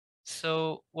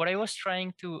So what I was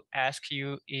trying to ask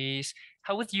you is,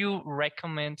 how would you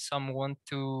recommend someone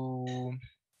to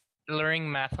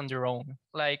learn math on their own?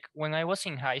 Like when I was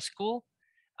in high school,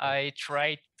 I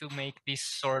tried to make this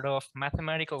sort of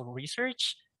mathematical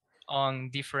research on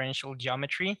differential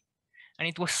geometry, and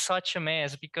it was such a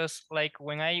mess because like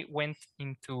when I went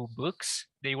into books,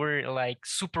 they were like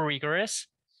super rigorous,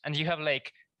 and you have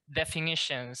like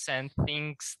definitions and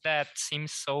things that seem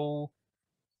so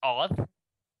odd,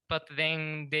 but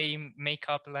then they make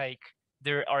up like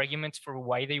their arguments for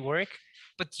why they work,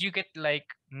 but you get like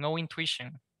no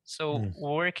intuition. So Mm.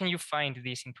 where can you find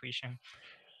this intuition?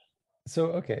 So,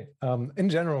 okay, in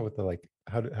general, with the like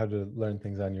how to learn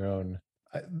things on your own,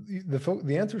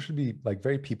 the answer should be like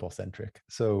very people centric.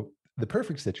 So the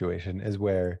perfect situation is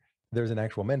where there's an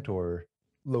actual mentor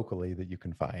locally that you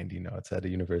can find. It's at a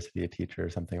university, a teacher, or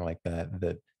something like that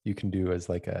that you can do as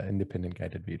like an independent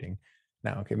guided reading.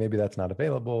 Now, okay, maybe that's not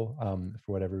available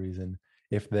for whatever reason.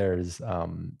 If there's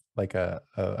like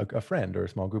a friend or a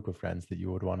small group of friends that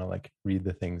you would want to like read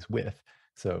the things with.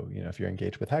 So, if you're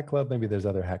engaged with Hack Club, maybe there's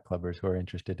other Hack Clubbers who are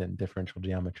interested in differential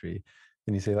geometry.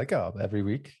 And you say, like, oh, every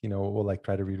week, we'll like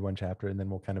try to read one chapter and then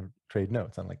we'll kind of trade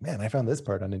notes. I'm like, man, I found this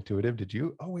part unintuitive. Did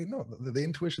you? Oh, wait, no, the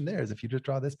intuition there is if you just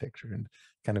draw this picture and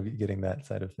kind of getting that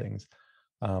side of things.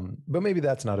 But maybe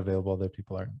that's not available. Other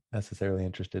people aren't necessarily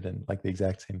interested in like the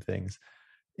exact same things.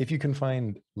 If you can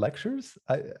find lectures,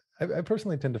 I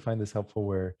personally tend to find this helpful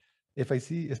where if I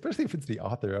see, especially if it's the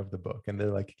author of the book and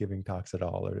they're like giving talks at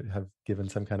all or have given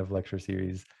some kind of lecture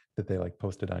series that they like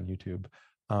posted on YouTube,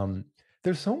 um,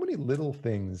 there's so many little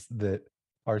things that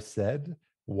are said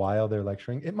while they're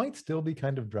lecturing. It might still be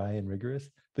kind of dry and rigorous,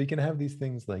 but you can have these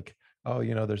things like, oh,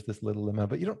 there's this little lemma,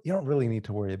 but you don't really need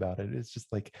to worry about it. It's just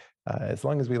like as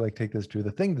long as we like take this true,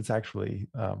 the thing that's actually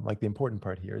like the important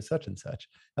part here is such and such,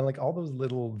 and like all those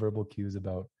little verbal cues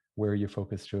about where your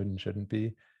focus should and shouldn't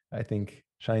be, I think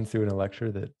shines through in a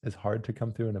lecture that is hard to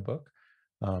come through in a book.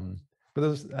 But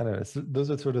those, I don't know, those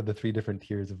are sort of the three different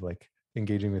tiers of like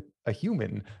engaging with a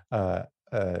human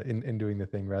in doing the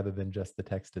thing rather than just the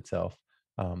text itself.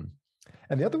 Um,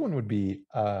 and the other one would be,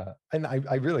 and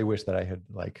I really wish that I had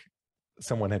like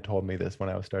someone had told me this when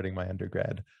I was starting my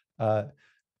undergrad. Uh,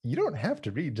 you don't have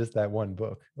to read just that one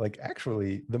book. Like,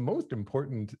 actually, the most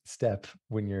important step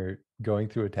when you're going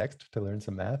through a text to learn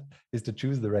some math is to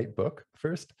choose the right book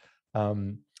first.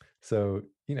 Um, so,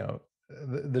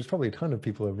 there's probably a ton of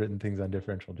people who have written things on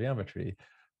differential geometry.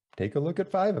 Take a look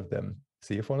at five of them.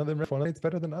 See if one of them resonates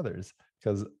better than others.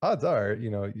 Because odds are,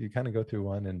 you kind of go through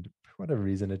one and for whatever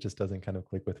reason, it just doesn't kind of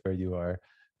click with where you are.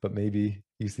 But maybe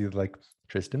you see like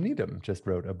Tristan Needham just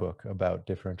wrote a book about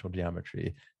differential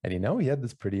geometry. And he had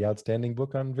this pretty outstanding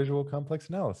book on visual complex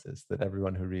analysis that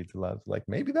everyone who reads loves. Like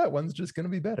maybe that one's just going to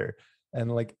be better.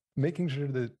 And like making sure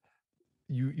that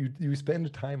you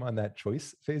spend time on that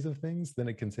choice phase of things, then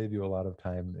it can save you a lot of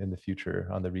time in the future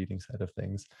on the reading side of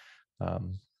things.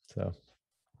 So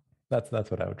that's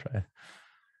what I would try.